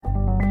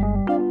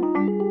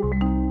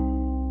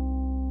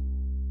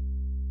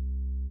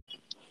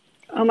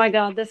Oh my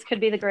God, this could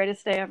be the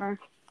greatest day ever.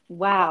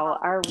 Wow,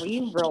 are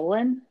we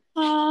rolling?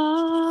 It's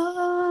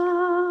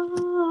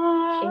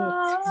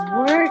Oh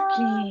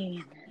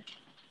working.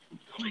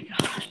 my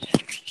God.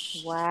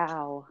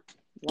 Wow.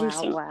 I'm Wow,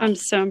 so wow. I'm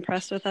so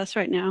impressed with us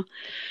right now.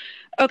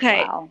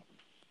 Okay, Wow.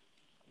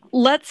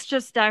 let's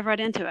just dive right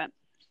into it.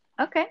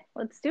 Okay,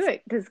 let's do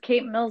it. Does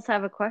Kate Mills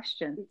have a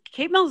question?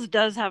 Kate Mills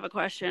does have a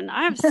question.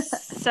 I have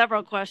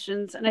several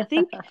questions, and I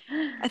think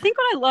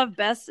what I love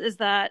best is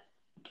that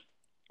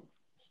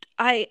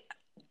I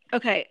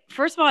okay,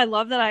 first of all, I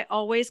love that I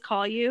always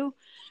call you.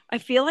 I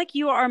feel like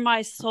you are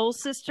my soul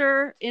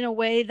sister in a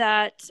way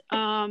that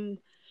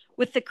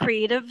with the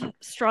creative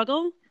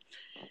struggle.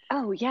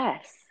 Oh,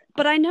 yes.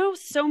 But I know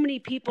so many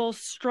people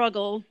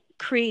struggle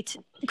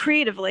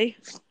creatively.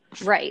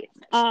 Right.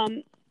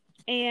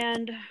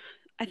 And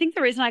I think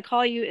the reason I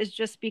call you is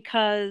just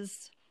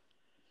because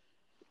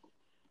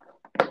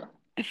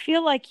I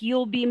feel like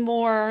you'll be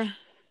more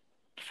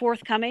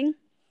forthcoming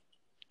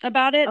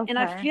about it. And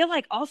I Okay. feel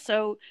like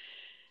also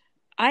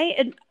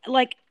I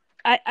like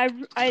I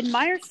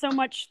admire so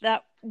much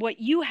that what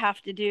you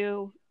have to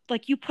do,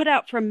 like you put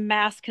out for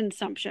mass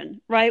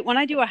consumption, right? When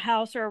I do a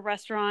house or a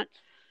restaurant,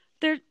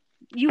 there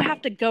you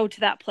have to go to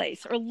that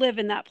place or live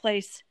in that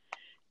place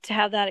to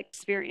have that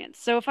experience.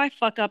 So if I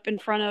fuck up in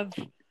front of,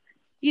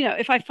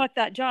 if I fuck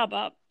that job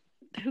up,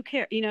 who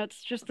cares?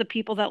 It's just the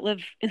people that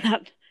live in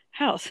that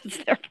house.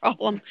 It's their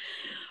problem.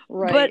 But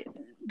Right.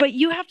 but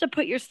you have to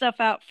put your stuff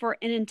out for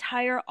an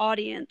entire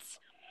audience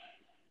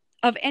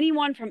of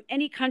anyone from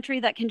any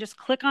country that can just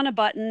click on a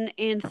button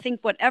and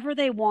think whatever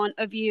they want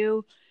of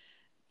you.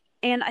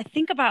 And I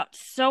think about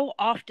so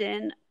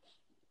often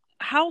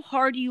how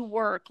hard you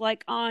work,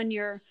 like on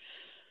your,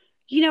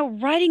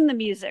 writing the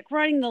music,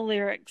 writing the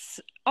lyrics,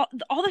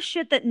 all the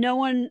shit that no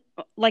one,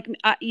 like,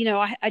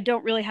 I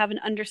don't really have an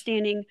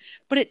understanding,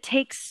 but it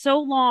takes so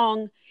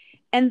long.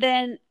 And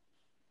then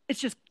it's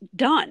just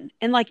done.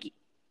 And like,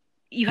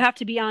 you have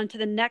to be on to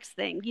the next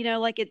thing,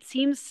 like it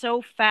seems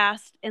so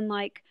fast. And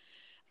like,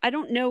 I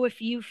don't know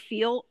if you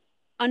feel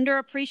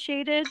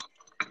underappreciated,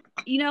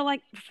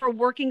 like for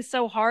working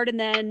so hard and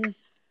then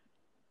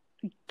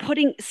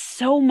putting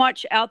so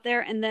much out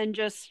there and then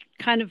just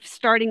kind of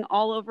starting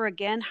all over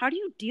again. How do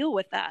you deal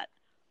with that?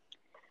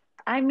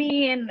 I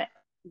mean,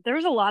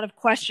 There's a lot of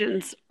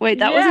questions. Wait,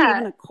 that wasn't yeah.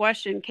 even a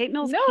question. Kate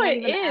Mills No, can't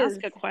it even is.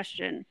 ask a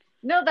question.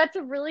 No, that's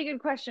a really good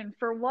question.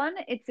 For one,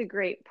 it's a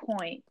great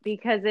point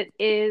because it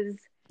is,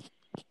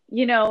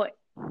 you know,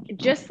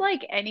 just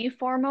like any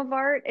form of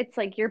art, it's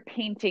like you're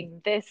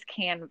painting this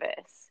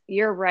canvas,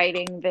 you're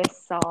writing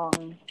this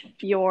song,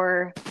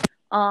 you're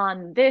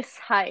on this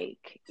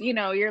hike,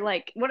 you're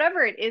like,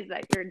 whatever it is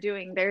that you're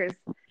doing, there's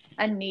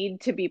a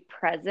need to be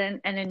present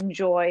and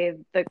enjoy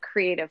the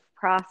creative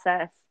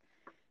process.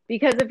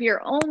 Because if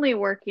you're only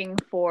working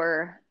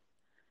for,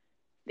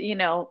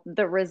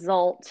 the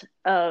result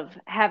of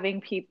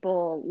having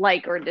people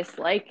like or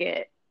dislike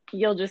it,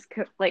 you'll just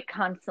like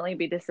constantly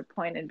be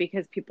disappointed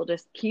because people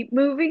just keep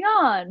moving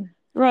on.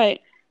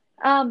 Right.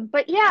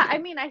 But yeah, I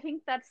mean, I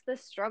think that's the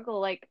struggle,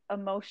 like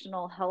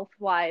emotional health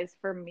wise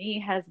for me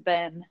has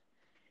been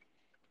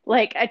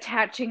like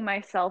attaching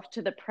myself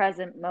to the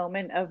present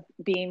moment of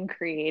being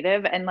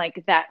creative and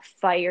like that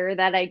fire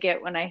that I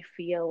get when I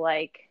feel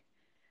like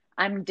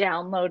I'm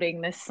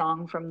downloading this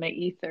song from the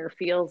ether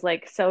feels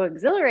like so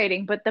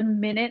exhilarating. But the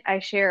minute I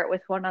share it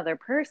with one other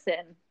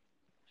person,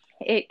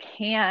 it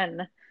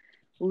can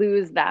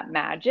lose that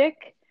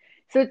magic.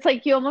 So it's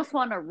like you almost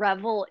want to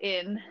revel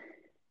in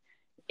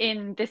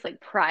this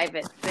like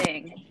private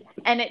thing.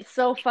 And it's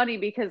so funny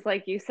because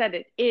like you said,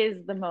 it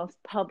is the most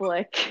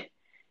public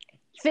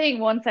thing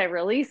once I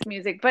release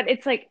music, but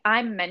it's like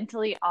I'm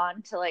mentally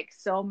on to like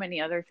so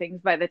many other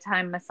things by the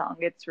time a song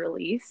gets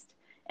released.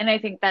 And I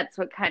think that's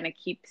what kind of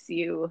keeps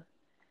you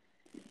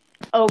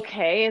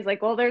okay, is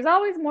like, well, there's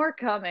always more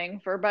coming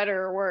for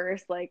better or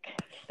worse. Like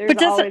there's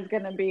But always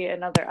going to be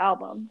another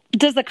album.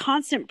 does the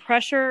constant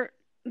pressure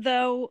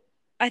though,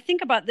 I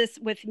think about this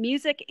with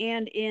music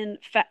and in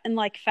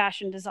like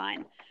fashion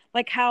design,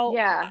 like how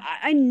Yeah,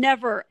 I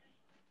never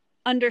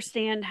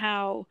understand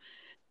how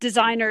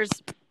designers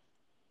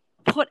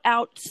put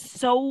out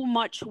so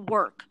much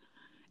work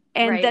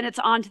and then right, it's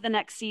on to the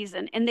next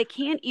season and they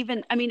can't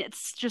even, I mean,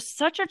 it's just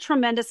such a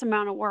tremendous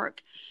amount of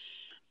work.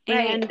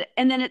 right.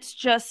 And then it's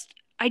just,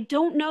 I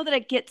don't know that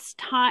it gets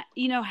time,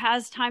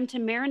 has time to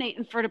marinate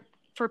and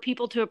for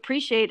people to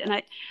appreciate.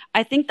 And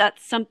I think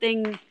that's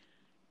something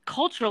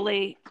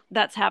culturally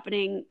that's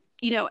happening,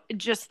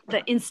 just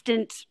the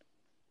instant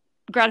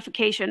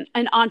gratification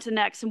and on to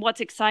next and what's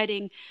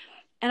exciting.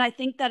 And I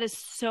think that is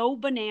so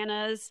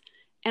bananas.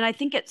 And I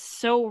think it's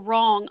so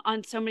wrong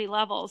on so many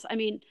levels. I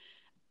mean,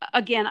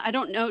 again, I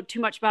don't know too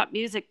much about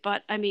music,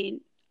 but I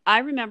mean, I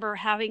remember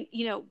having,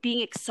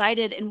 being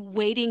excited and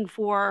waiting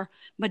for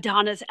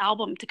Madonna's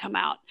album to come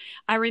out.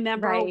 I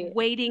remember Right.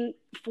 waiting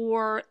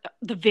for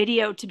the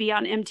video to be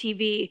on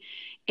MTV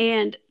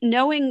and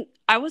knowing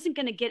I wasn't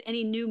going to get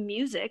any new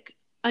music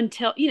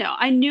until,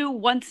 I knew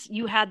once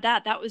you had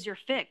that, that was your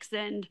fix.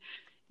 And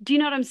Do you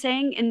know what I'm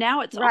saying? And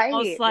now it's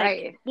almost like,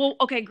 right. well,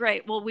 okay,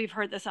 great. Well, we've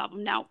heard this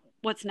album. Now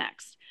what's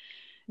next?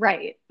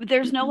 Right.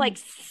 There's no like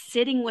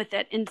sitting with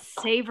it and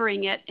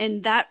savoring it.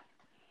 And that,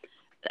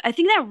 I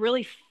think that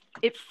really,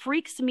 it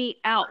freaks me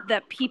out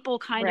that people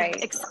kind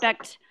of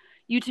expect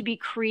you to be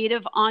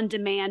creative on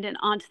demand and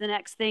on to the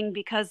next thing,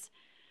 because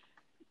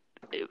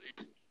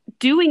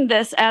doing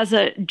this as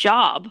a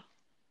job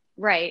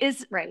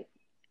is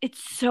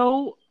it's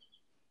so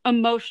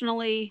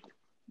emotionally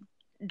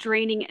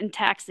draining and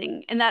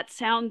taxing. And that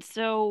sounds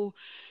so,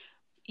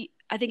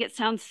 I think it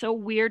sounds so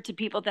weird to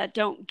people that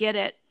don't get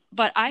it,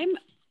 but I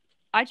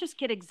just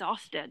get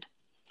exhausted.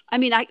 I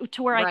mean, I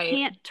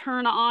can't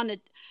turn on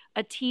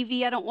a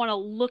TV. I don't want to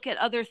look at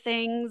other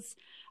things.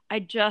 I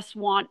just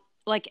want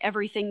like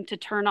everything to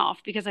turn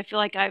off, because I feel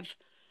like I've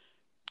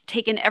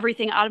taken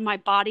everything out of my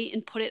body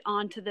and put it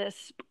onto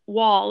this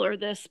wall or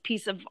this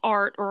piece of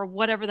art or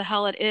whatever the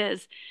hell it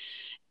is.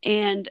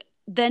 And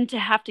then to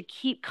have to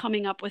keep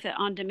coming up with it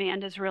on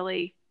demand is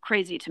really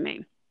crazy to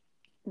me.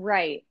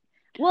 Right.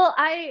 Well,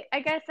 I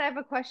guess I have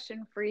a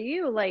question for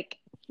you. Like,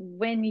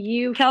 when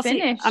you Kelsey,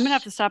 finish... I'm gonna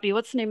have to stop you.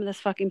 What's the name of this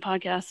fucking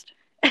podcast?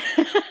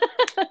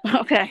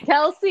 Okay.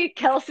 Kelsey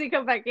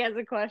Kopecky has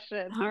a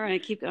question. All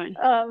right, keep going.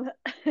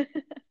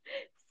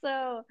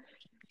 So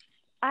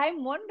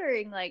I'm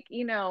wondering, like,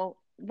 you know,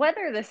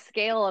 whether the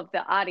scale of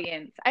the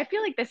audience, I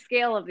feel like the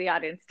scale of the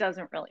audience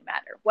doesn't really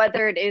matter.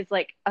 Whether it is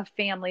like a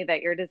family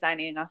that you're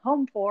designing a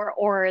home for,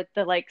 or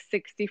the like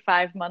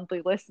 65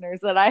 monthly listeners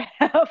that I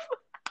have.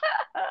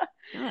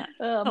 Yeah,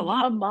 a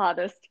lot.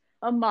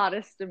 A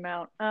modest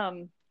amount.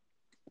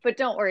 But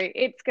don't worry,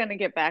 it's gonna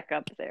get back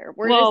up there.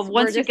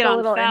 Once you get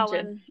on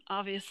Fallon,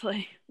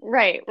 obviously.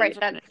 Right. That's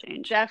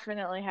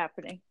definitely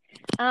happening.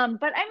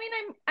 But I mean,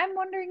 I'm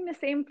wondering the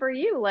same for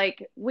you.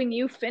 Like, when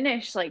you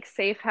finish like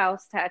Safe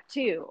House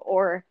Tattoo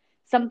or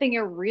something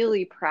you're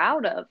really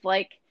proud of,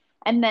 like,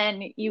 and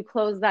then you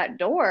close that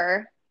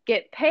door,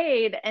 get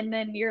paid, and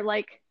then you're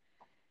like,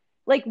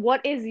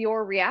 what is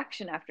your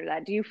reaction after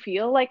that? Do you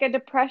feel like a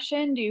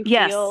depression? Do you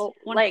feel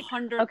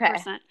 100%? Okay.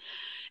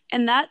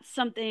 And that's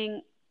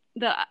something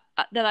that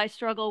I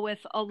struggle with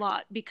a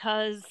lot,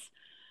 because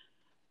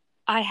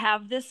I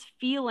have this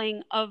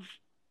feeling of,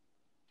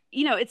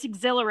 you know, it's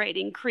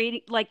exhilarating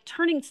creating, like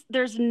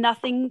there's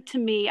nothing to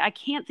me. I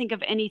can't think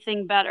of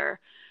anything better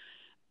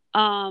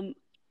than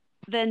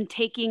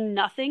taking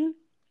nothing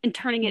and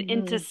turning it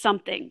into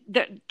something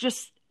that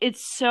just,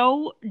 it's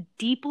so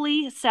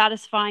deeply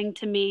satisfying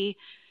to me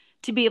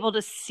to be able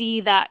to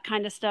see that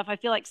kind of stuff. I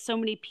feel like so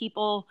many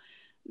people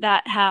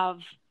that have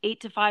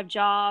 8-to-5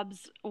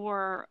 jobs,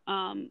 or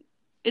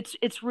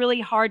it's really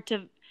hard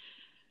to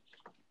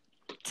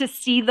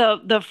see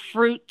the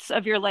fruits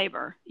of your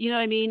labor. You know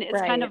what I mean?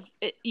 It's kind of,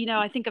 you know,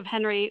 I think of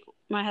Henry,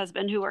 my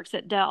husband, who works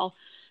at Dell,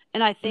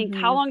 and I think,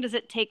 how long does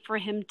it take for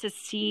him to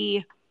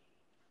see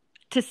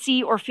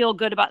or feel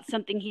good about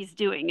something he's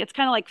doing? It's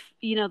kind of like,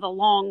 you know, the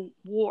long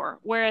war.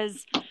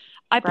 Whereas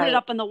I put it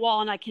up on the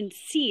wall and I can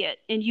see it,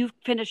 and you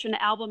finish an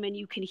album and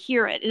you can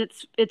hear it, and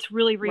it's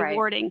really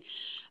rewarding.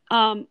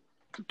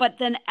 But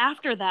then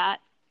after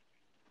that,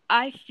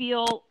 I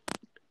feel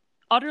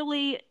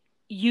utterly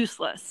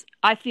useless.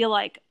 I feel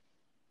like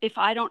if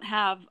I don't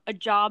have a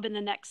job in the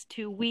next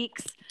 2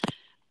 weeks,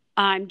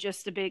 I'm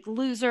just a big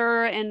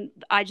loser, and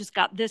I just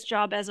got this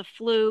job as a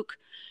fluke.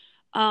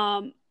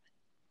 And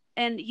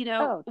you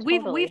know,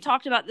 we've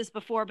talked about this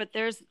before, but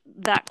there's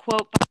that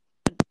quote by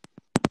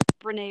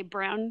Brene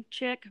Brown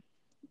chick.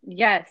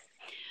 Yes.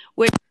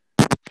 Which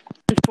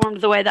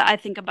informed the way that I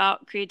think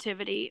about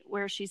creativity,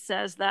 where she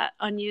says that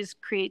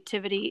unused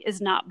creativity is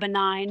not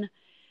benign.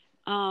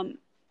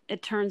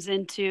 It turns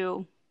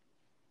into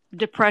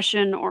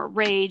depression or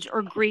rage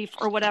or grief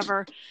or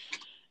whatever.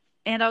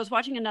 And I was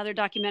watching another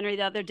documentary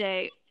the other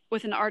day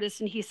with an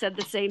artist, and he said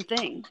the same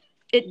thing.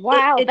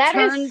 That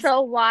is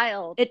so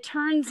wild. It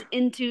turns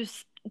into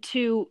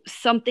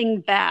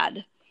something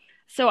bad.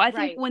 So I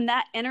think when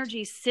that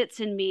energy sits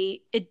in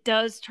me, it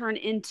does turn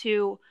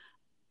into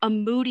a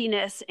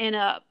moodiness in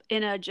a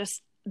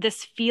just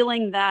this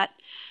feeling that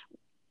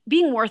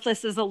being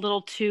worthless is a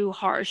little too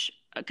harsh.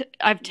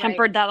 I've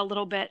tempered that a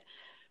little bit,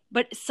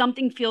 but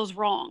something feels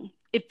wrong.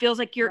 It feels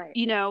like you're,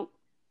 you know,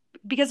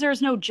 because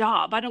there's no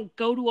job. I don't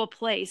go to a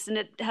place, and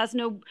it has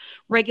no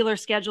regular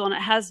schedule, and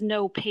it has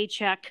no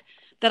paycheck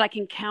that I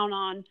can count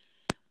on.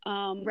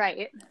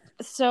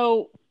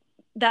 So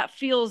that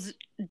feels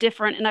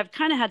different, and I've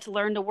kind of had to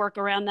learn to work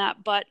around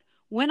that. But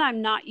when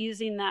I'm not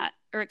using that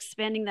or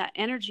expanding that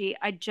energy,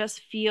 I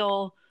just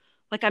feel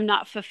like I'm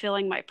not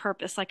fulfilling my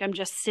purpose. Like I'm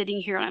just sitting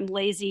here and I'm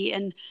lazy,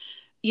 and,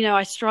 you know,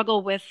 I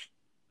struggle with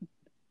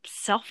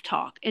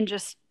self-talk and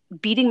just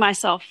beating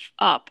myself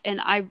up.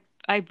 And I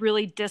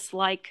really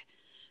dislike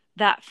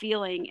that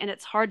feeling, and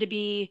it's hard to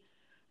be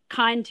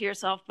kind to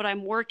yourself, but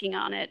I'm working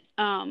on it.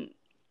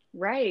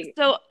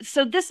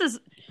 So this is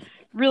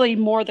really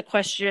more the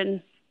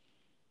question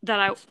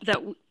that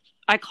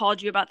I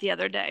called you about the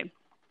other day,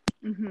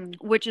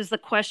 which is the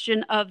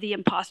question of the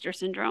imposter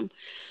syndrome.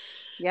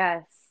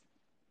 Yes.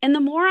 And the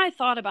more I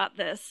thought about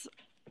this,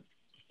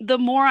 the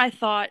more I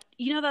thought,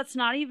 that's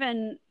not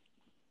even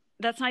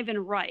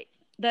right.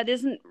 That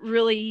isn't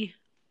really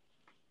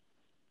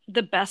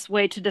the best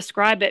way to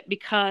describe it,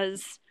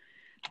 because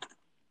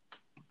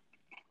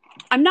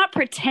I'm not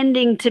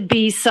pretending to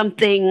be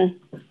something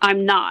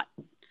I'm not.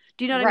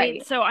 Do you know what I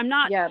mean? So I'm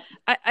not, Yep.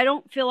 I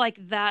don't feel like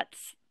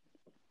that's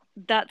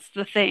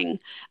the thing.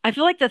 I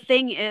feel like the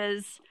thing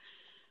is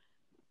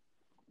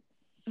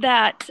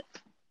that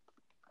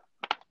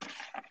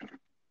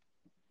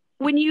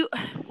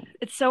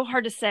it's so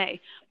hard to say,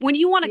 when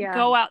you want to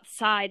go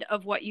outside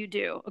of what you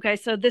do. Okay.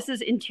 So this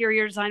is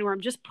interior design where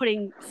I'm just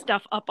putting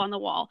stuff up on the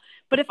wall.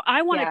 But if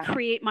I want to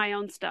create my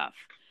own stuff,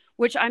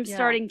 which I'm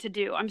starting to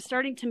do, I'm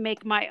starting to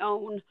make my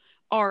own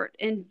art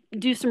and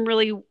do some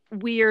really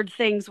weird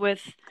things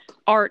with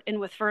art and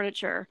with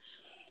furniture.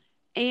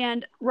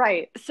 And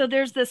so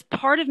there's this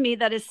part of me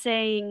that is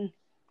saying,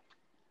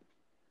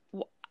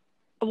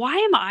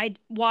 why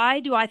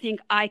do I think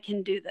I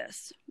can do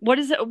this? What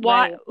is it?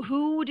 Why,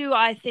 who do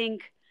I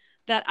think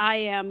that I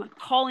am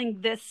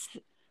calling this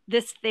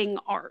thing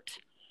art?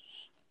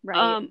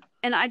 Right.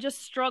 And I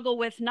just struggle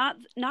with not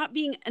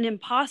being an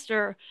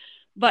imposter,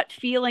 but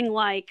feeling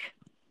like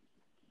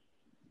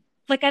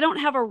I don't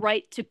have a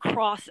right to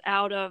cross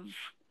out of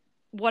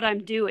what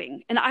I'm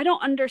doing. And I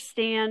don't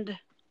understand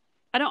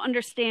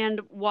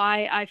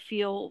why I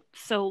feel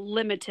so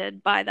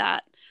limited by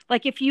that.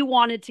 Like, if you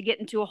wanted to get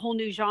into a whole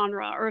new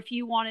genre, or if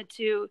you wanted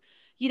to,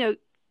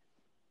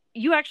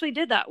 you actually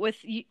did that with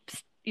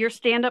your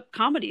stand-up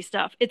comedy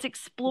stuff. It's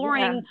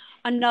exploring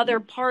another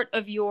part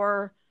of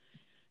your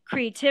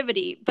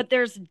creativity, but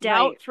there's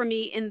doubt for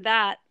me in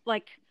that,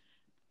 like,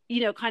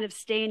 kind of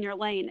stay in your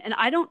lane. And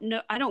I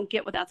don't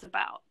get what that's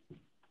about.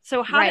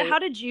 So how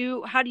do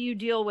you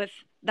deal with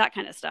that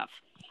kind of stuff?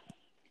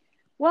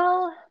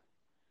 Well,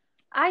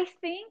 I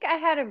think I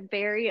had a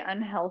very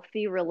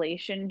unhealthy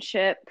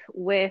relationship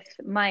with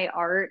my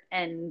art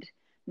and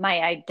my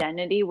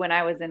identity when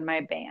I was in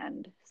my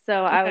band.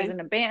 So I was in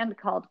a band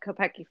called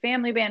Kopecky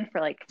Family Band for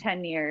like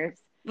 10 years.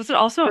 Was it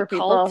also a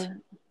cult?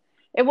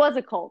 It was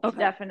a cult,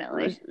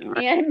 definitely.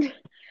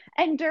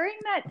 And during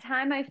that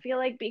time, I feel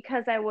like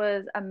because I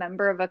was a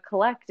member of a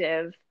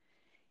collective,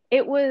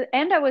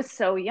 and I was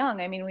so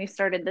young. I mean, we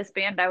started this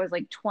band, I was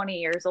like 20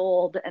 years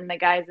old, and the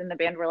guys in the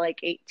band were like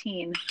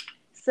 18.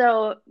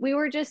 So we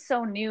were just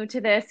so new to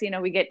this.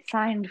 We get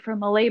signed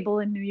from a label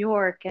in New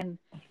York and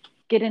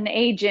get an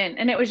agent.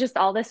 And it was just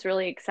all this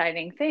really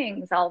exciting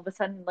things. All of a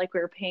sudden, like, we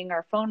were paying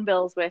our phone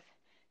bills with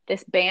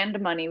this band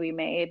money we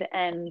made.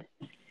 And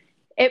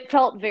it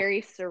felt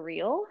very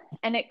surreal.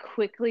 And it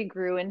quickly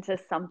grew into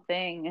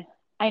something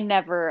I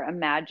never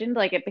imagined.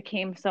 Like, it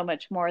became so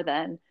much more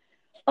than,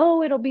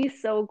 oh, it'll be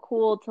so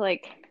cool to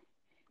like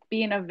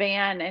be in a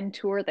van and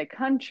tour the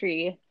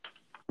country.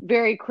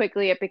 Very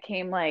quickly, it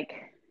became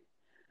like,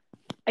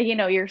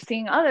 you're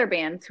seeing other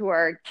bands who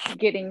are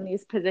getting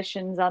these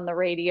positions on the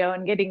radio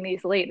and getting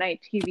these late night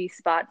TV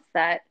spots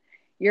that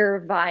you're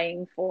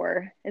vying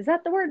for. Is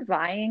that the word,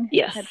 vying?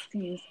 Yes.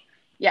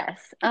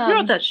 Yes. You know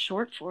what that's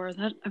short for?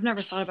 That I've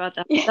never thought about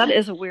that. That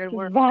is a weird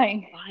word.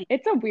 Vying.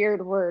 It's a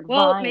weird word.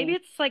 Well, vying. Maybe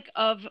it's like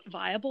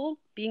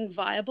being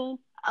viable.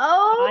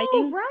 Oh,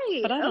 vying, right.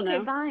 But I don't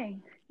know.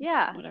 Vying.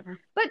 Yeah. Whatever.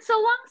 But so,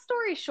 long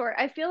story short,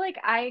 I feel like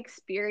I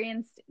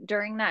experienced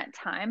during that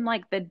time,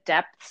 like, the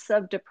depths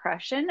of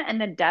depression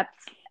and the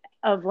depths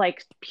of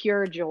like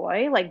pure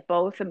joy, like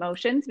both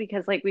emotions,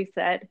 because like we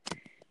said,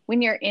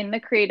 when you're in the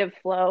creative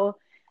flow,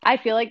 I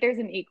feel like there's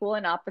an equal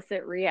and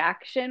opposite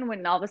reaction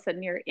when all of a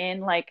sudden you're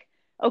in, like,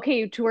 okay,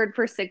 you toured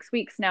for 6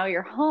 weeks, now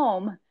you're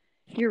home.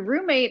 Your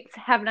roommates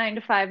have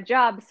 9-to-5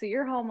 jobs, so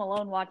you're home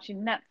alone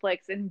watching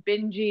Netflix and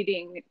binge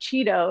eating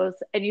Cheetos,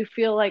 and you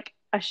feel like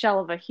a shell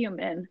of a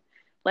human.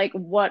 Like,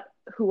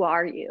 who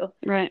are you?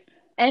 Right.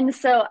 And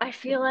so I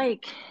feel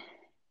like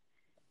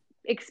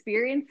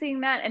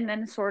experiencing that and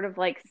then sort of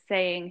like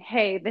saying,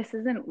 hey, this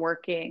isn't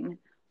working,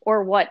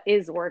 or what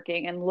is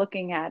working, and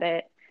looking at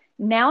it.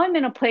 Now I'm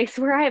in a place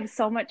where I have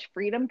so much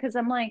freedom, because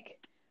I'm like,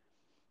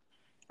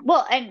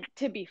 well, and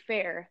to be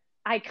fair,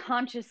 I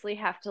consciously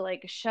have to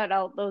like shut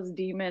out those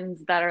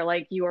demons that are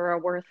like, you are a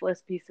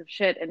worthless piece of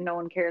shit and no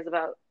one cares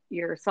about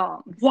your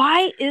songs.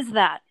 Why is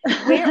that?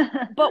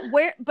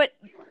 But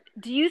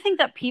do you think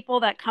that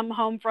people that come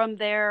home from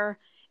their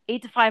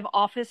 8-to-5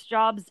 office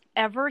jobs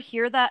ever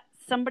hear that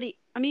somebody,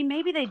 I mean,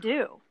 maybe they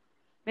do.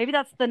 Maybe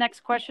that's the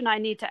next question I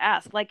need to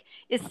ask. Like,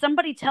 is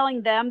somebody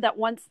telling them that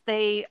once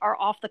they are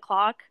off the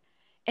clock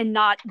and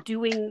not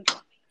doing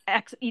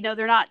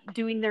they're not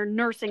doing their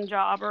nursing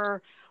job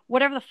or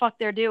whatever the fuck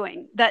they're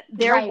doing, that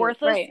they're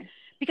worthless? Right.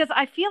 Because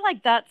I feel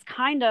like that's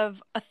kind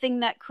of a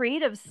thing that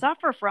creatives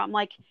suffer from.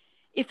 Like,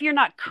 if you're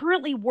not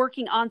currently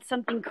working on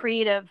something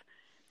creative,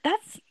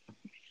 that's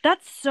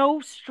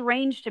so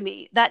strange to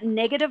me. That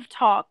negative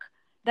talk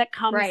that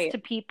comes to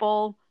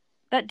people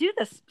that do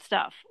this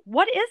stuff.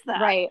 What is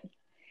that? Right.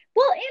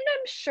 Well, and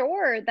I'm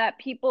sure that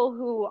people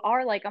who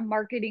are like a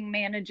marketing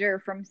manager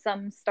from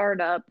some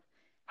startup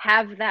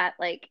have that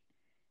like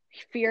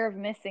fear of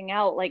missing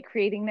out, like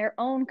creating their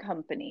own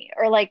company.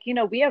 Or like, you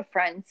know, we have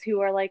friends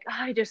who are like, oh,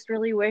 I just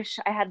really wish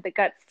I had the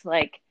guts to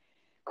like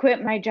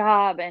quit my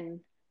job and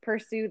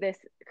pursue this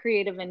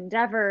creative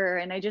endeavor.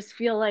 And I just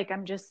feel like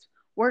I'm just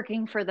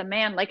working for the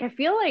man. Like, I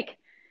feel like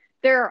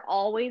there are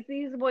always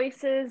these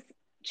voices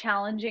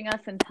challenging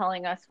us and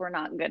telling us we're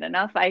not good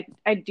enough. I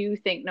do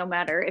think no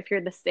matter if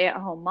you're the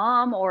stay-at-home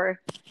mom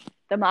or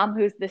the mom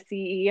who's the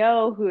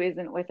CEO who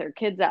isn't with her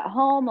kids at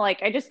home,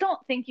 like I just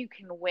don't think you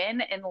can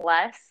win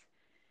unless,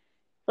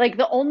 like,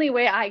 the only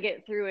way I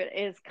get through it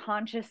is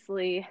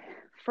consciously,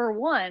 for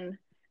one,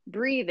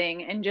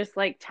 breathing and just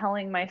like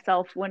telling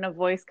myself when a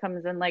voice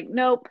comes in, like,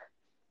 nope.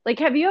 Like,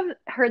 have you ever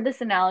heard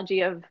this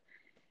analogy of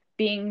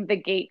being the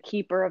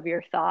gatekeeper of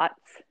your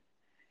thoughts?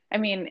 I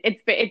mean,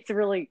 it's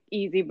really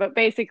easy, but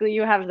basically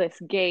you have this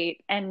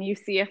gate and you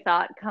see a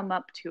thought come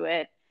up to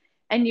it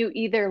and you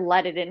either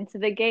let it into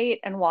the gate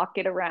and walk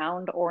it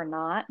around or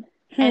not.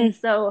 And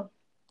so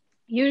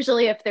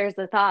usually if there's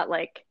a thought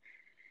like,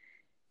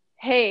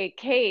 hey,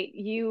 Kate,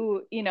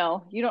 you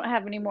know, you don't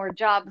have any more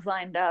jobs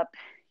lined up.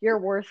 You're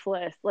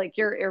worthless, like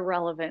you're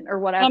irrelevant or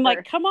whatever. I'm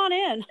like, come on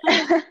in.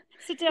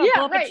 Sit down, Yeah,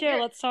 pull up right. a chair,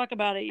 let's talk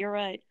about it. You're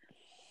right.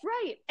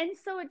 Right. And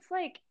so it's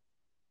like,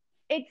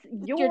 it's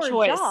your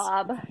choice.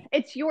 job.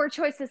 It's your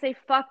choice to say,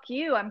 fuck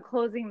you, I'm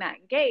closing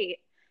that gate.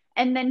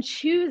 And then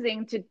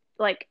choosing to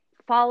like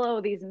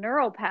follow these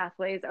neural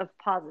pathways of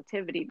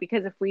positivity.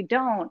 Because if we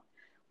don't,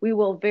 we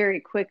will very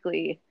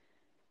quickly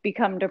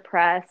become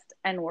depressed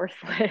and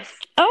worthless.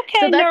 Okay,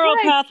 so neural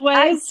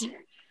pathways.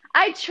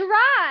 I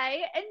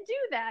try and do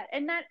that.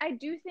 And that I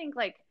do think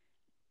like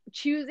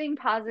choosing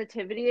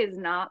positivity is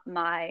not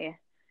my,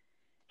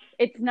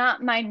 it's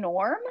not my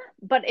norm,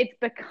 but it's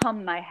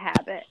become my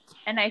habit.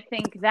 And I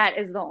think that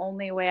is the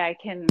only way I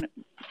can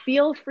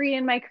feel free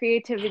in my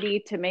creativity,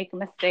 to make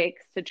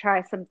mistakes, to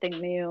try something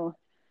new,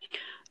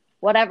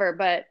 whatever.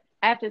 But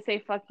I have to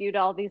say fuck you to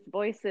all these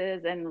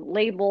voices and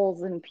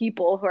labels and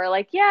people who are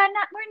like, yeah,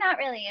 we're not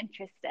really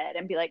interested,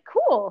 and be like,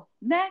 cool,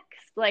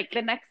 next. Like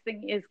the next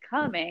thing is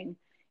coming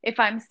if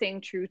I'm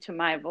staying true to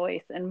my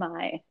voice and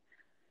my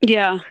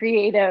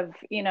creative,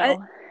 you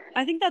know.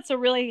 I think that's a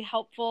really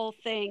helpful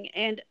thing.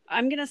 And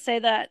I'm going to say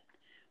that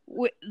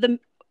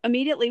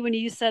immediately when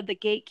you said the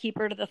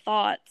gatekeeper to the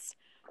thoughts,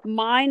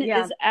 mine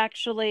is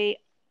actually,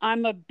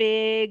 I'm a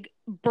big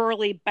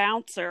burly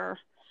bouncer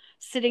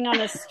sitting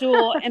on a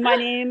stool and my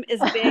name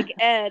is Big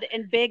Ed,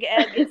 and Big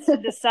Ed gets to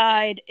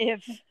decide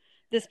if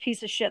this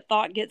piece of shit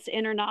thought gets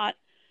in or not.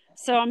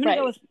 So I'm going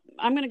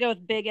to go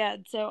with Big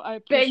Ed. So I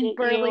appreciate Big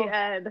burly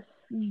Ed.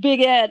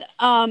 Big Ed.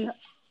 I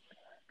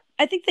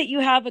think that you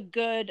have a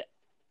good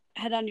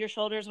head on your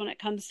shoulders when it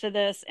comes to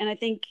this. And I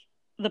think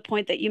the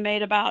point that you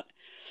made about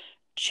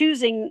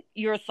choosing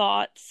your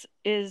thoughts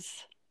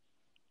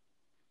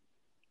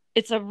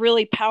it's a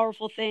really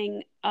powerful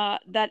thing,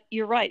 that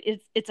you're right.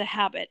 It's a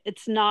habit.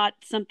 It's not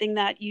something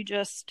that you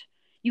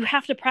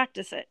have to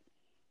practice it.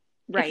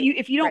 Right.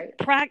 If you don't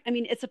practice, I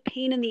mean, it's a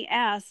pain in the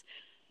ass,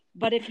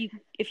 but if you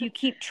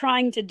keep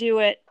trying to do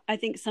it, I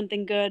think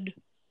something good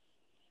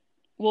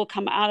will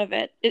come out of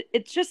it.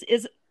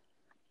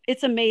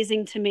 It's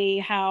amazing to me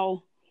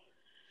how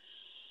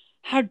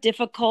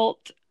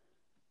difficult,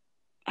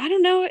 I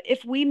don't know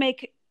if we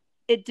make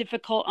it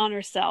difficult on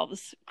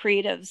ourselves,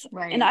 creatives.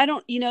 Right. And I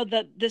don't,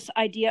 this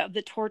idea of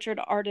the tortured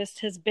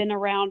artist has been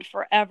around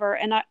forever.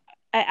 And I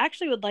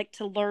actually would like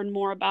to learn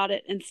more about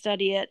it and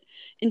study it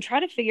and try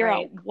to figure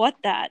out what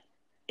that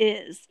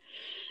is.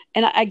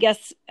 And I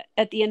guess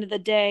at the end of the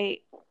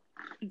day,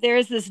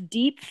 there's this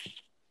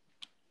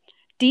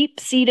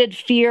deep-seated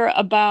fear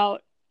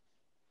about,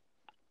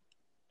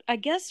 I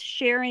guess,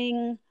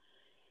 sharing.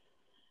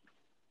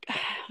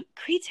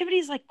 Creativity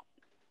is like,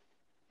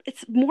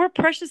 it's more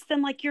precious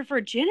than like your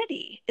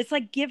virginity. It's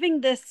like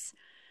giving this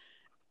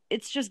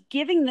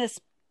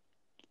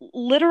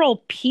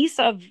literal piece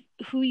of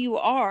who you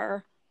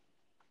are.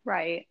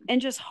 Right.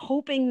 And just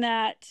hoping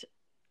that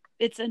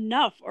it's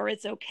enough or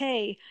it's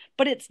okay,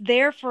 but it's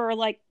there for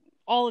like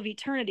all of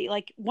eternity.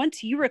 Like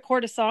once you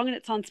record a song and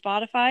it's on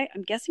Spotify,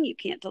 I'm guessing you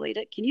can't delete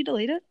it. Can you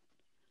delete it?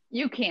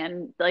 You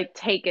can like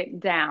take it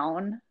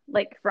down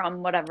like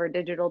from whatever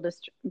digital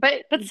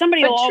but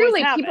somebody will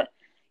always have it.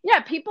 Yeah,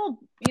 people,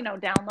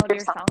 download your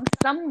songs.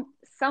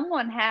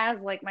 Someone has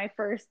like my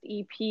first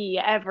EP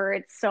ever.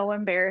 It's so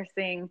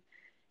embarrassing.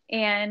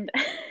 And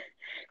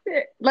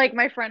like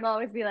my friend will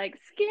always be like,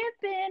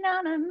 skipping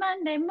on a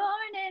Monday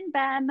morning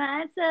by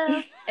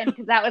myself. And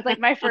because that was like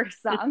my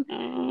first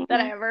song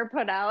that I ever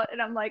put out.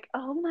 And I'm like,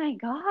 oh my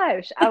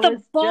gosh. But I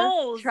was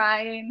just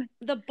trying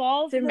the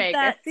balls to make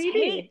a CD.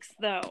 Takes,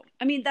 though.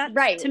 I mean,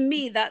 that's to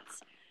me,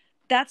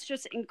 that's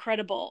just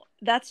incredible.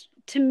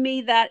 To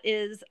me,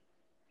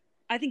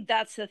 I think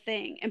that's the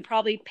thing. And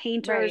probably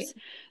painters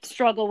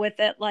struggle with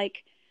it.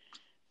 Like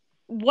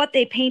what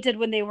they painted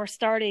when they were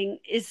starting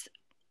is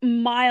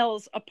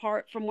miles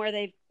apart from where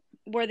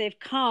they've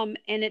come.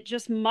 And it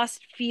just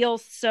must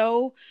feel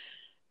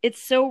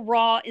it's so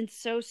raw and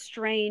so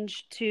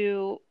strange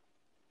to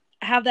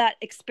have that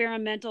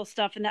experimental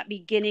stuff and that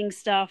beginning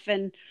stuff.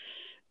 And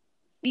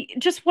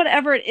just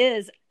whatever it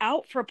is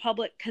out for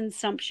public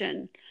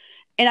consumption.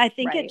 And I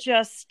think Right.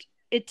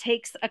 it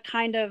takes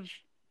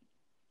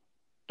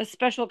a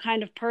special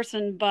kind of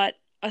person, but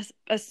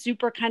a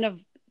super kind of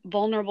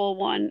vulnerable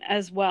one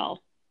as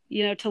well,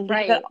 Right.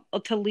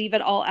 to leave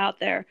it all out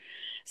there.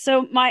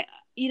 So I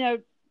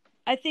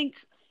think,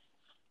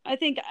 I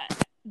think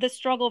the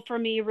struggle for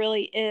me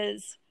really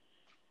is,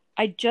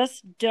 I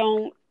just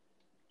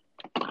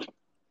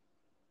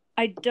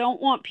I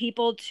don't want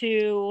people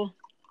to.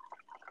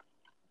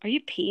 Are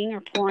you peeing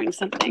or pouring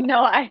something?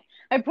 No, I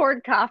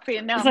poured coffee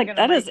and now It's I'm like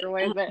gonna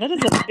microwave that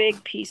it. is a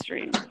big pee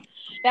stream.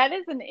 That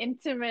is an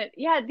intimate.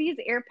 Yeah, these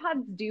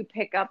AirPods do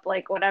pick up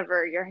like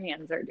whatever your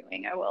hands are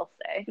doing, I will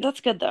say.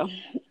 That's good though.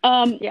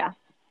 Um, Yeah.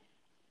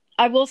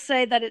 I will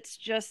say that it's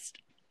just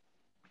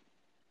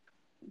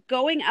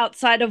going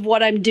outside of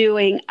what I'm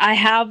doing. I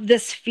have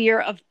this fear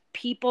of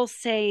people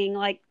saying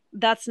like,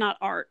 that's not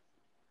art.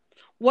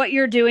 What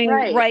you're doing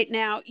Right. right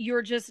now,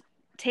 you're just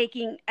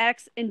taking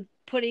X and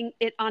putting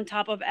it on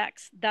top of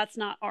X. That's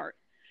not art.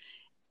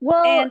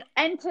 Well, And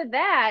and to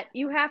that,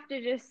 you have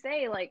to just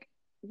say, like,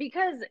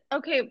 because,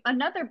 okay,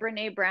 another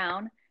Brene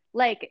Brown,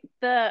 like,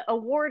 the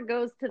award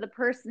goes to the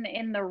person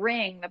in the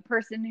ring, the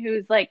person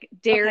who's like okay,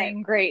 daring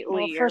well,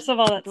 greatly or first of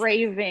all, that's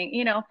braving,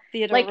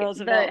 Theodore like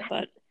Roosevelt,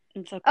 but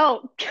it's okay.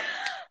 oh,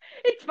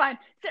 it's fine.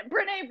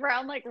 Brene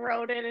Brown like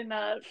wrote it in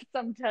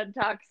some TED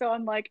talk, so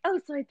I'm like, oh,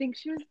 so I think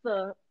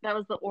that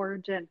was the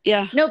origin.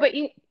 Yeah. No, but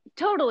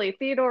totally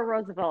Theodore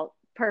Roosevelt,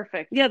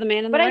 perfect. Yeah, the man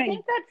in the But I ring.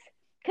 think that's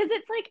because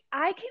it's like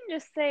I can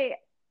just say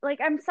like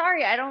I'm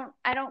sorry, I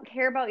don't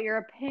care about your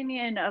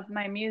opinion of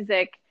my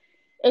music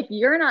if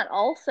you're not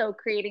also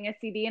creating a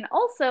CD, and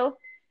also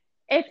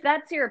if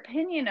that's your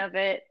opinion of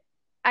it,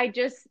 I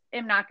just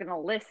am not going to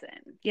listen.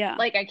 Yeah.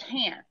 Like I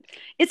can't.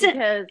 It's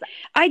because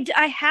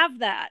I have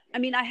that. I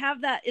mean, I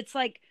have that. It's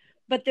like,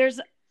 but there's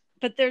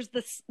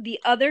the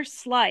other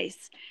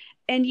slice.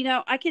 And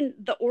I can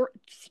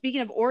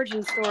speaking of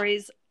origin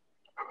stories,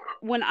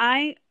 when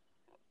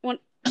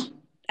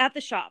at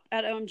the shop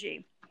at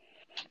OMG,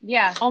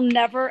 yeah, I'll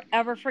never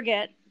ever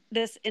forget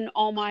this in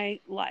all my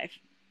life.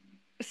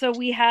 So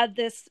we had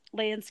this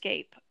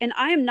landscape, and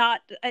I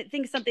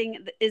think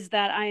something is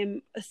that I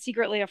am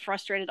secretly a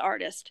frustrated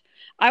artist.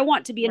 I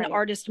want to be an right,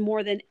 artist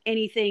more than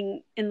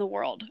anything in the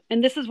world.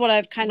 And this is what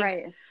I've kind of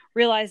right.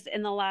 realized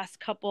in the last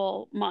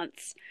couple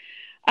months.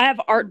 I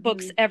have art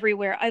books Mhm.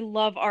 everywhere. I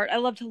love art. I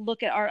love to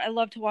look at art. I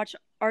love to watch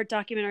art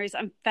documentaries.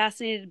 I'm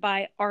fascinated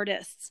by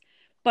artists,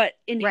 but Right.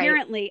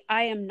 inherently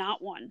I am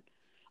not one.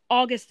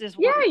 August is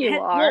one. Yeah, you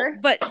Well, are.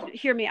 but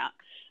hear me out.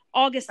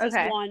 August is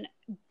Okay. one.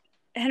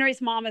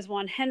 Henry's mom is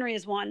one. Henry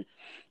is one.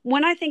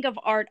 When I think of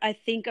art, I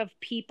think of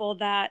people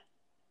that,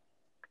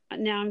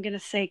 now I'm going to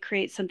say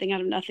create something out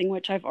of nothing,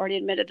 which I've already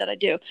admitted that I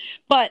do.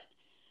 But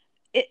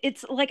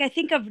it's like I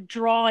think of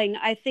drawing.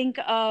 I think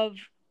of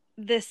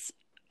this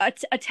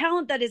a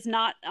talent that is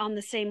not on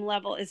the same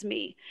level as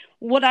me.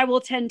 What I will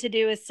tend to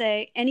do is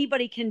say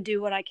anybody can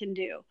do what I can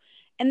do.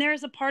 And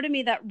there's a part of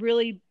me that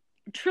really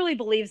truly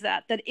believes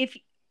that if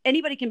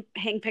anybody can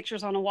hang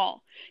pictures on a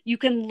wall, you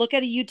can look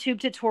at a YouTube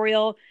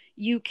tutorial,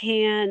 you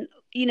can,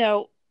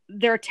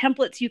 there are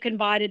templates you can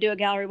buy to do a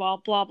gallery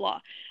wall, blah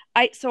blah.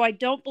 So I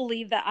don't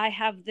believe that I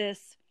have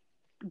this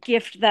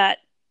gift that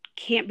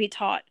can't be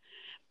taught.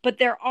 But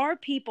there are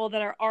people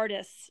that are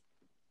artists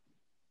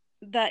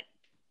that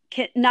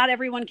not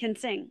everyone can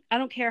sing. I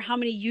don't care how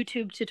many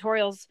YouTube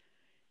tutorials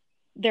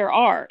there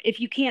are.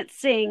 If you can't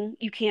sing,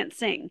 you can't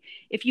sing.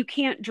 If you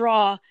can't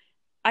draw,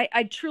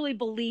 I truly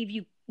believe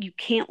you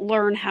can't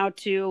learn how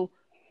to,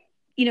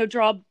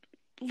 draw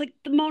like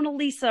the Mona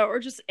Lisa or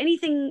just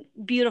anything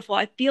beautiful.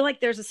 I feel like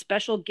there's a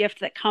special gift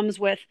that comes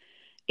with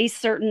a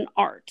certain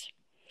art.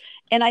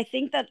 And I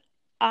think that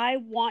I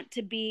want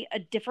to be a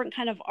different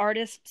kind of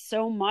artist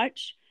so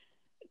much.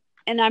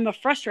 And I'm a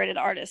frustrated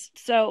artist.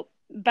 So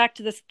back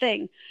to this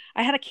thing.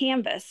 I had a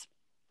canvas,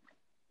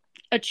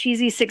 a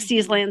cheesy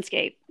 60s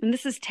landscape. And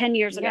this is 10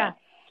 years ago. Yeah.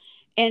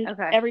 And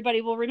Okay.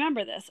 everybody will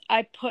remember this.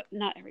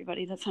 Not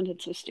everybody, that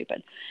sounded so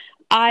stupid.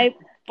 I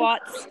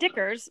bought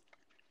stickers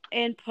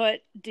and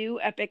put "do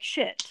epic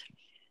shit"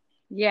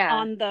 Yeah.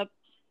 on the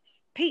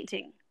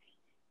painting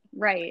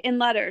Right. in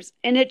letters.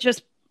 And it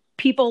just,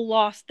 people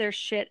lost their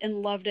shit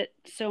and loved it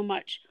so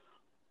much.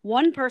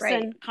 One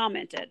person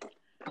commented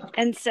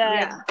and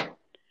said,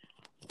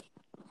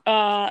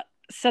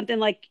 something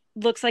like,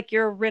 "Looks like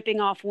you're ripping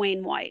off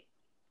Wayne White."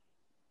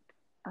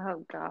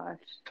 Oh gosh.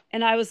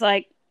 And I was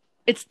like,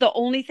 it's the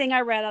only thing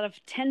I read out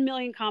of 10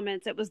 million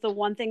comments. It was the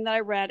one thing that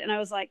I read. And I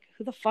was like,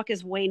 who the fuck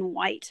is Wayne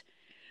White?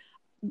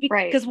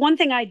 Because one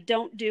thing I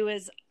don't do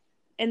is,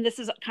 and this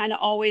has kind of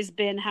always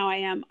been how I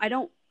am, I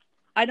don't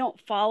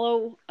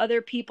follow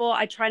other people.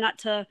 I try not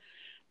to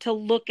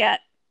look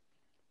at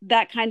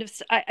that kind of,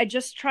 I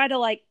just try to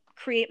like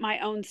create my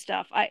own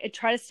stuff. I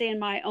try to stay in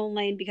my own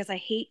lane because I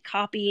hate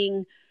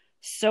copying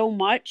so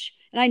much.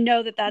 And I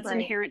know that that's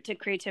inherent to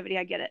creativity.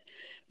 I get it.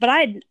 But I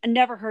had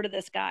never heard of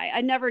this guy. I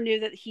never knew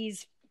that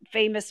he's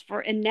famous for,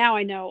 and now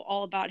I know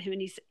all about him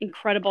and he's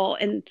incredible.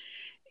 And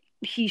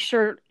he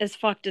sure as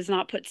fuck does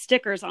not put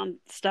stickers on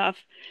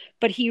stuff,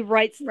 but he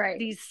writes Right.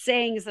 these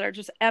sayings that are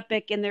just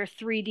epic, and they're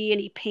 3D, and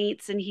he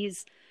paints, and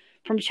he's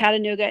from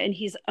Chattanooga, and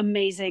he's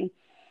amazing.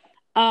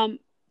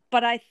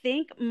 But I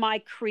think my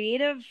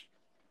creative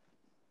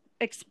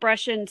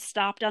expression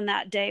stopped on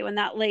that day when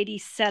that lady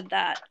said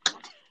that.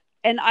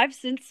 And I've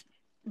since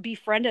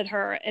befriended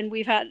her, and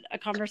we've had a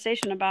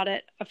conversation about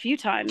it a few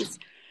times.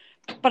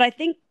 But I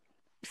think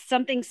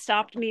something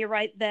stopped me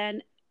right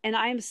then, and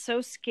I am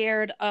so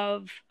scared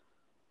of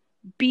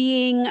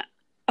being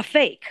a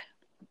fake.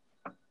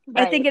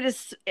 Right.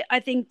 I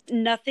think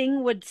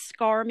nothing would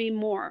scar me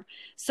more.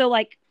 So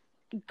like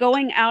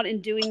going out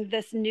and doing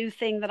this new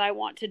thing that I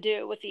want to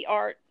do with the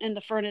art and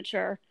the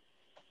furniture.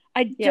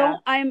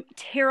 I'm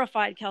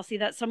terrified, Kelsey,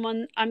 that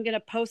I'm going to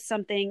post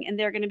something and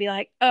they're going to be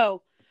like,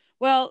 oh,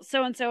 well,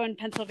 so-and-so in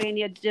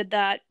Pennsylvania did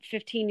that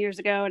 15 years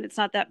ago and it's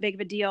not that big of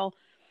a deal.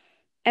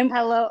 And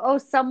hello. Oh,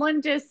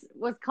 someone just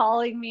was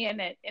calling me and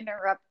it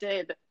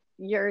interrupted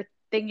your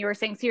thing you were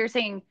saying. So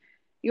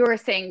you were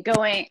saying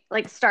going,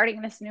 like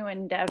starting this new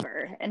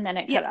endeavor, and then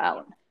it cut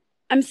out.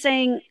 I'm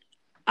saying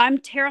I'm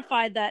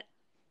terrified that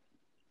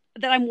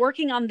I'm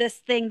working on this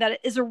thing that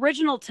is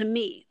original to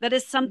me. That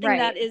is something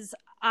that is,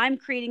 I'm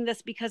creating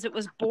this because it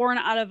was born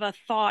out of a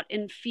thought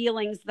and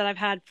feelings that I've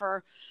had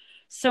for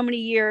so many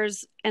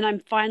years, and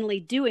I'm finally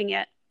doing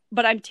it.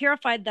 But I'm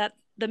terrified that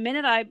the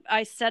minute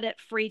I set it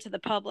free to the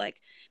public,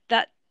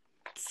 that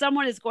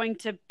someone is going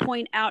to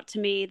point out to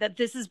me that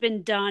this has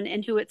been done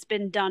and who it's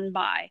been done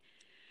by.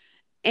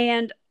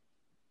 And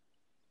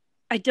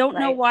I don't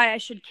know why I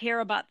should care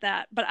about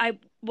that. But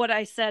what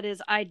I said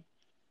is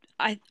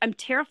I'm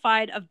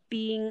terrified of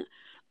being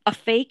a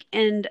fake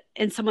and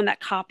someone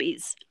that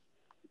copies.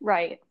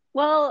 Right.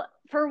 Well,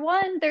 for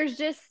one, there's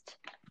just,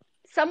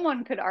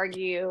 someone could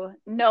argue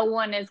no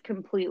one is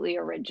completely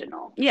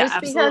original. Yeah, just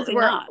absolutely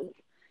because not.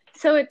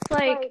 So it's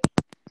like,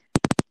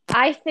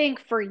 I think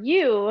for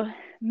you,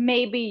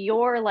 maybe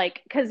you're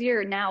like, because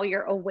you're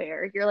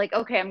aware. You're like,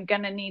 okay, I'm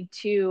going to need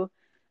to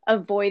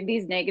avoid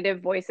these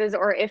negative voices.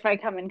 Or if I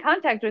come in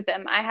contact with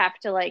them, I have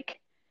to like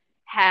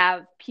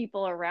have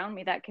people around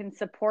me that can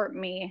support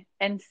me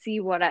and see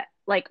what I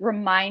like,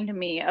 remind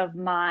me of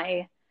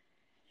my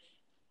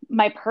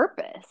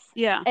purpose.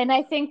 Yeah. And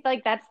I think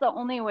like that's the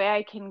only way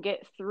I can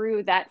get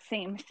through that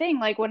same thing.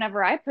 Like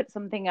whenever I put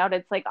something out,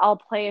 it's like I'll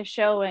play a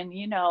show in,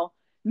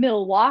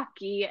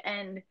 Milwaukee,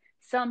 and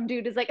some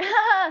dude is like,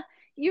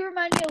 you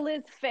remind me of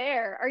Liz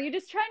Phair. Are you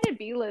just trying to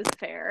be Liz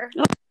Phair?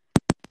 Oh.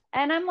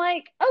 And I'm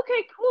like,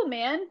 okay, cool,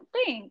 man.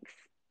 Thanks.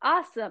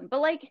 Awesome. But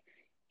like,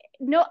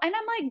 no, and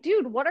I'm like,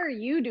 dude, what are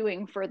you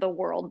doing for the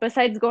world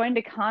besides going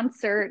to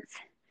concerts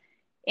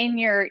in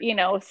your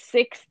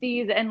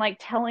 60s and like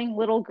telling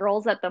little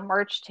girls at the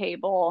merch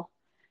table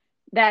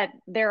that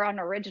they're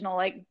unoriginal?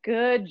 Like,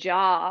 good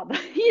job.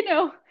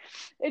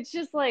 It's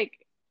just like,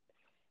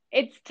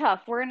 it's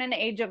tough. We're in an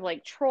age of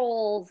like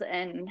trolls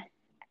and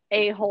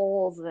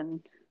a-holes,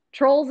 and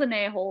trolls and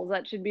a-holes.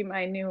 That should be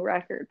my new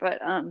record.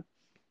 But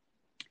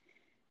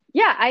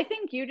yeah, I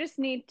think you just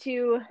need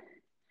to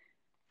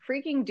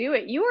freaking do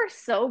it. You are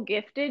so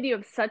gifted. You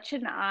have such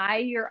an eye.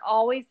 You're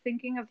always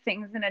thinking of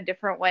things in a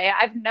different way.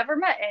 I've never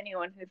met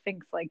anyone who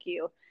thinks like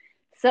you.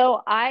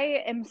 So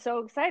I am so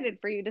excited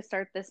for you to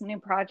start this new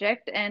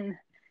project, and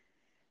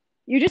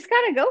you just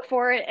got to go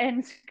for it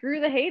and screw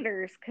the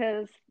haters,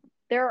 because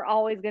there are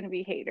always going to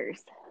be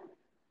haters.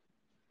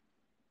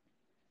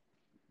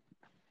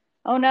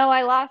 Oh no,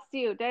 I lost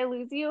you. Did I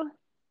lose you?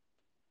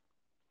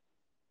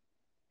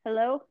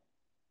 Hello?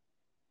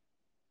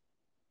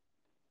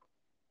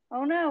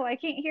 Oh no, I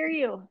can't hear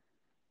you.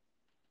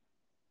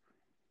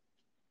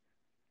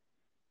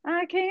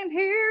 I can't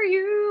hear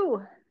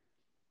you.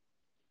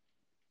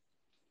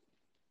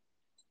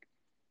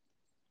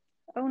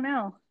 Oh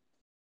no.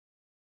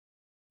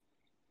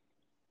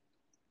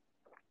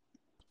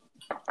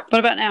 What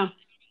about now?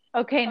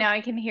 Okay, now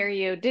I can hear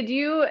you. Did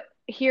you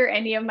hear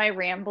any of my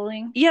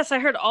rambling? Yes, I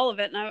heard all of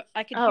it, and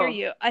I could hear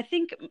you. I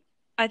think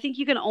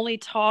you can only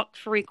talk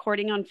for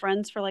recording on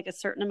Friends for like a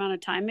certain amount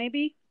of time,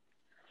 maybe.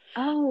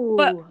 Oh,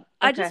 but okay.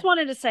 I just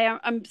wanted to say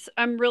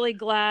I'm really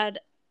glad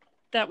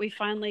that we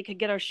finally could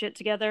get our shit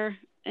together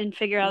and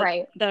figure out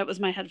that it was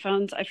my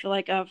headphones. I feel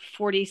like I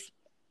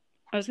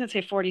was going to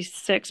say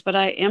 46, but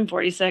I am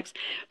 46.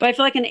 But I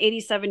feel like an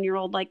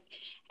 87-year-old, like,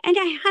 and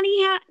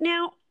honey,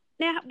 now,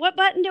 what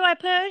button do I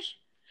push?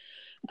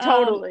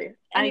 Totally.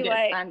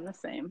 Anyway, I'm the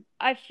same.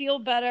 I feel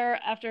better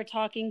after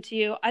talking to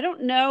you. I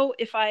don't know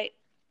if I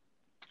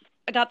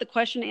got the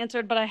question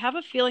answered, but I have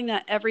a feeling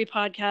that every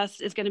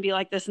podcast is going to be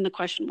like this, and the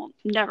question will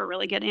never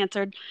really get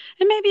answered.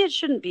 And maybe it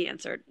shouldn't be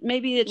answered.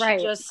 Maybe it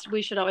should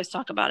we should always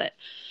talk about it.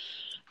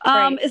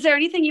 Is there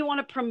anything you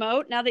want to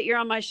promote now that you're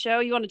on my show?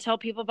 You want to tell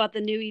people about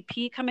the new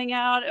EP coming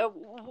out?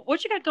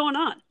 What you got going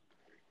on?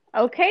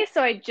 Okay,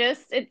 so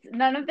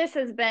none of this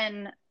has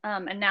been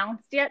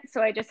announced yet,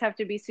 so I just have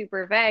to be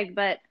super vague,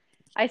 but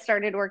I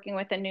started working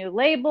with a new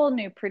label,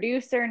 new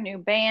producer, new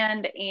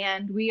band,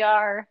 and we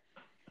are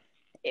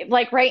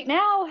like right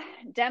now,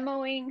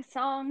 demoing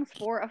songs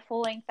for a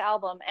full length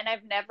album. And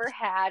I've never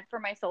had for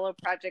my solo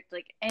project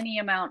like any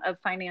amount of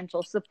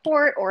financial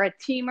support or a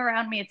team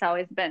around me. It's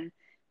always been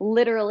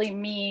literally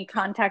me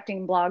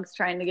contacting blogs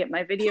trying to get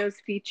my videos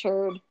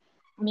featured,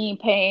 me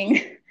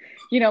paying,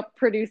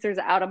 producers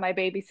out of my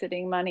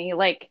babysitting money.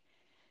 Like,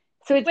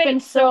 so it's been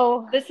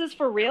so this is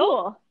for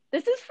real? cool.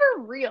 This is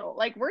for real.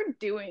 Like, we're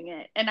doing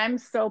it. And I'm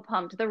so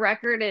pumped. The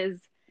record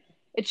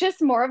it's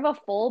just more of a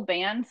full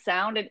band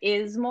sound. It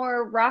is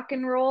more rock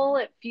and roll.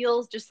 It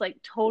feels just like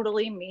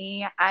totally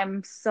me.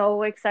 I'm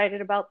so excited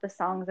about the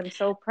songs. I'm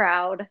so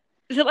proud.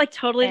 Is it like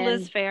totally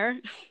Liz Phair?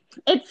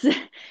 It's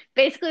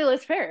basically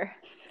Liz Phair.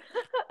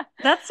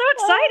 That's so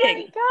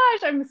exciting. Oh my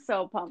gosh, I'm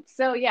so pumped.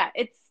 So yeah,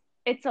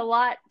 it's a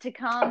lot to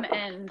come,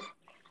 and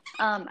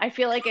I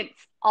feel like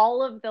it's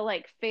all of the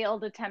like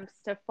failed attempts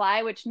to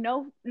fly, which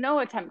no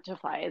attempt to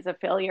fly is a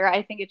failure.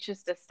 I think it's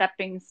just a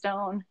stepping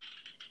stone.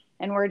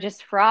 And we're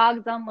just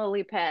frogs on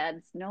lily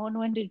pads, knowing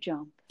when to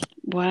jump.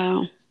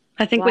 Wow.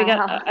 I think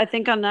I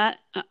think on that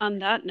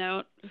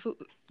note,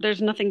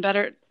 there's nothing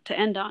better to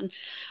end on.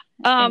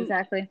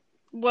 Exactly.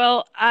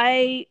 Well,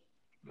 I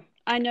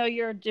know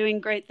you're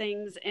doing great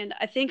things, and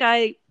I think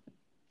I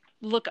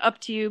look up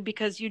to you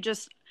because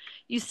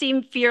you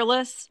seem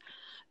fearless,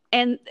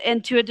 and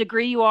to a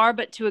degree you are,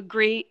 but to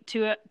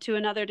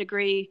another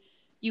degree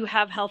you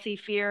have healthy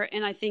fear,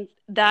 and I think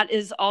that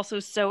is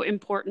also so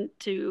important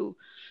to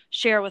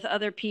share with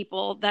other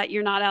people, that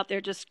you're not out there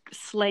just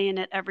slaying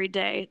it every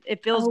day.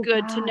 It feels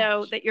good to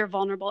know that you're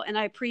vulnerable. And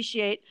I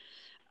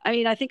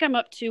think I'm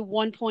up to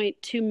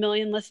 1.2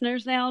 million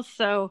listeners now.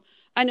 So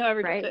I know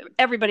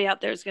everybody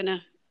out there is going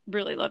to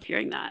really love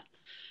hearing that.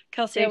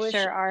 Kelsey,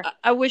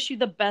 I wish you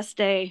the best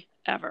day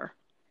ever.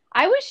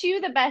 I wish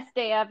you the best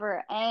day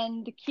ever,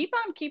 and keep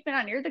on keeping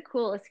on. You're the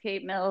coolest,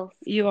 Kate Mills.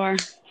 You are.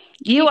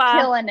 You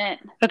are killing it.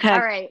 Okay. All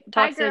right.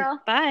 Bye, girl.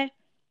 Bye.